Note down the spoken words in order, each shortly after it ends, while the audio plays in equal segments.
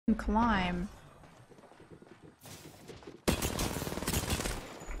Climb.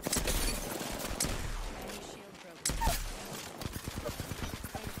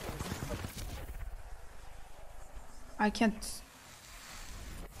 I can't.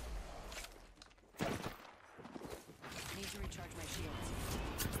 Need to recharge my shields.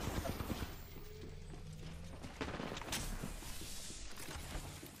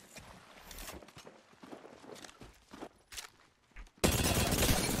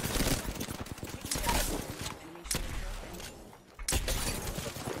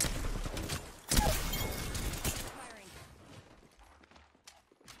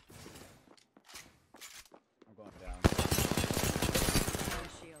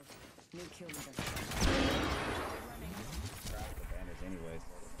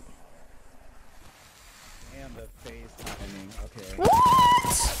 And the face timing, okay. What?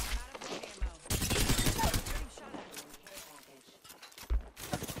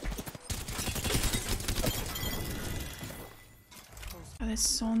 That is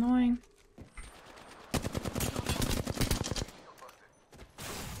so annoying.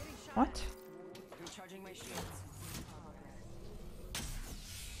 What? Recharging my shields.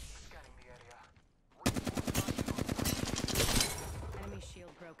 Enemy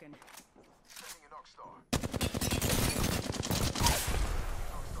shield broken.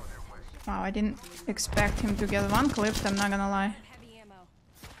 Wow, I didn't expect him to get one clipped, I'm not gonna lie. Heavy ammo.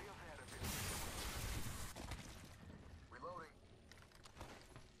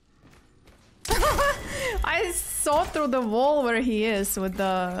 I saw through the wall where he is with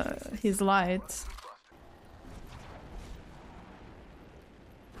his light.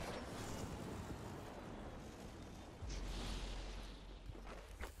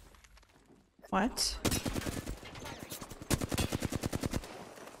 What?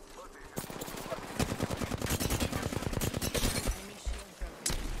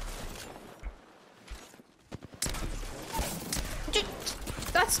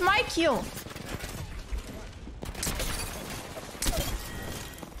 That's my kill.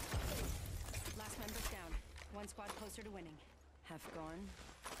 Last member's down. One squad closer to winning. Half gone,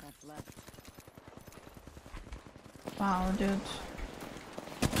 half left. Wow, dude.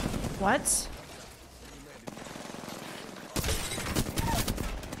 What?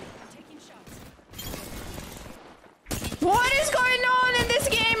 Taking shots. What is going on in this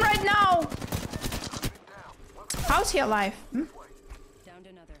game right now? How's he alive? Hmm? Downed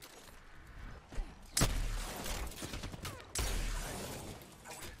another.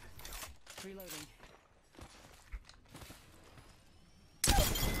 Reloading.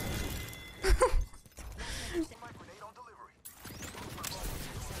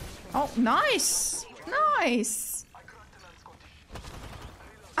 Oh, nice! Nice!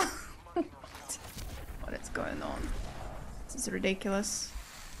 What is going on? This is ridiculous.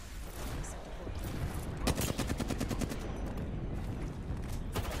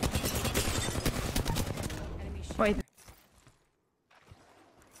 Wait.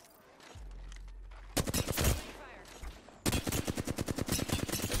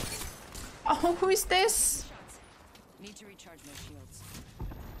 Oh, who is this? Need to recharge my shields.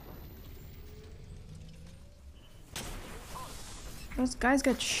 Those guys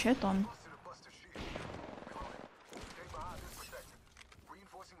got shit on.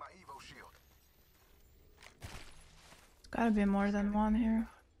 Gotta be more than one here.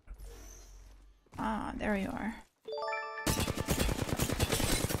 Ah, there you are.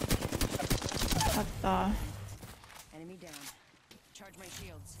 What the? Enemy down. Charge my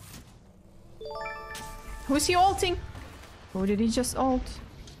shields. Who's he ulting? Who did he just ult?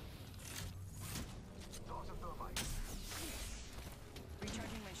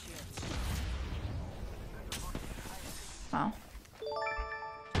 Recharging my shields. Wow.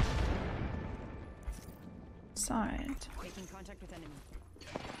 Side. Making contact with enemy.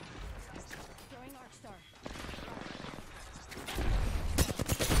 Throwing arc star.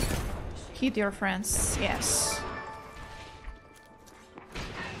 Hit your friends, yes.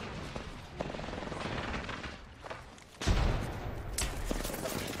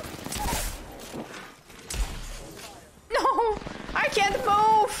 No! I can't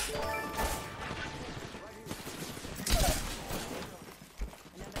move!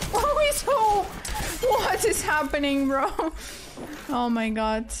 Who is who? What is happening, bro? Oh my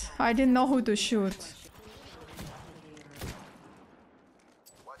god. I didn't know who to shoot.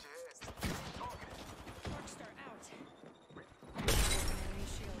 Arc star out. Enemy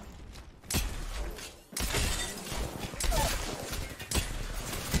shield.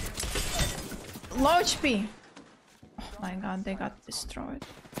 Low HP. Oh my god, they got destroyed.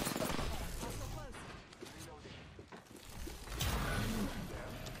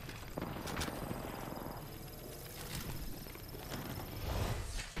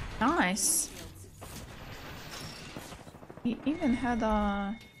 Nice. He even had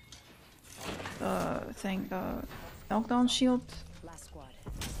a thing, the knockdown shield. Last squad.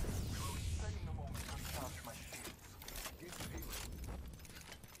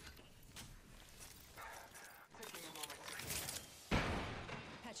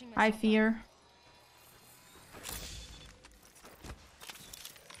 Patching I myself up. fear.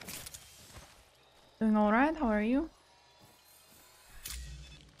 Doing alright? How are you?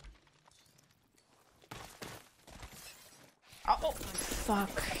 Oh,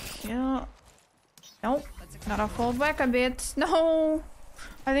 fuck. Yeah. Nope. Gotta fall back a bit. No!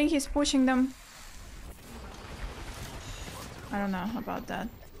 I think he's pushing them. I don't know about that.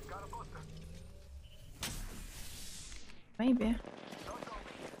 Maybe.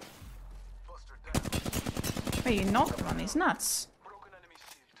 Wait, you knocked one. He's nuts.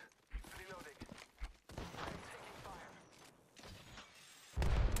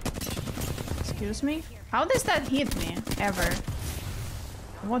 Excuse me? How does that hit me? Ever?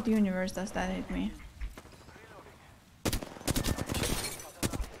 What universe does that hit me?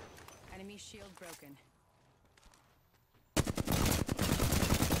 Enemy shield broken.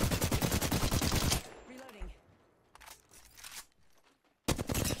 Reloading.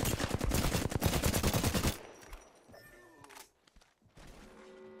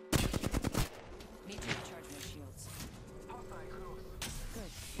 Need to recharge my shields.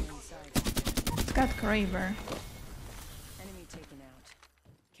 Good. You're inside. It's got Kraber. Enemy taken out.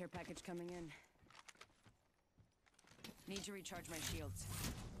 Care package coming in. Need to recharge my shields.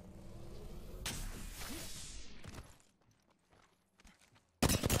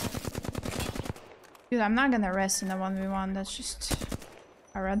 Dude, I'm not gonna rest in a 1v1. That's just...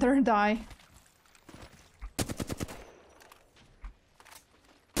 I'd rather die.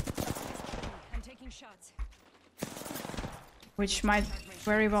 I'm taking shots. Which might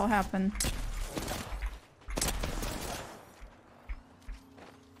very well happen.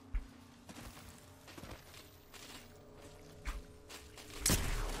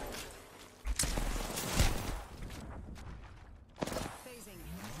 Phasing.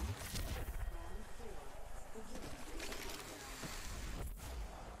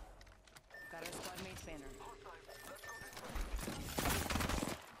 Got our squad mate's banner.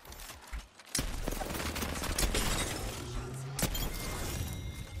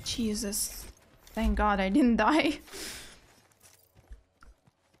 Jesus. Thank God I didn't die.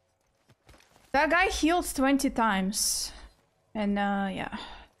 That guy heals 20 times. And yeah.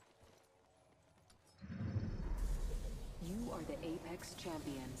 You are the Apex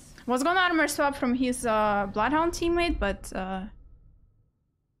champions. Was gonna armor swap from his Bloodhound teammate, but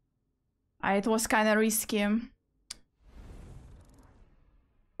it was kinda risky.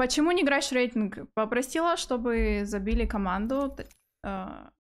 Почему не играешь рейтинг? Попросила, чтобы забили команду.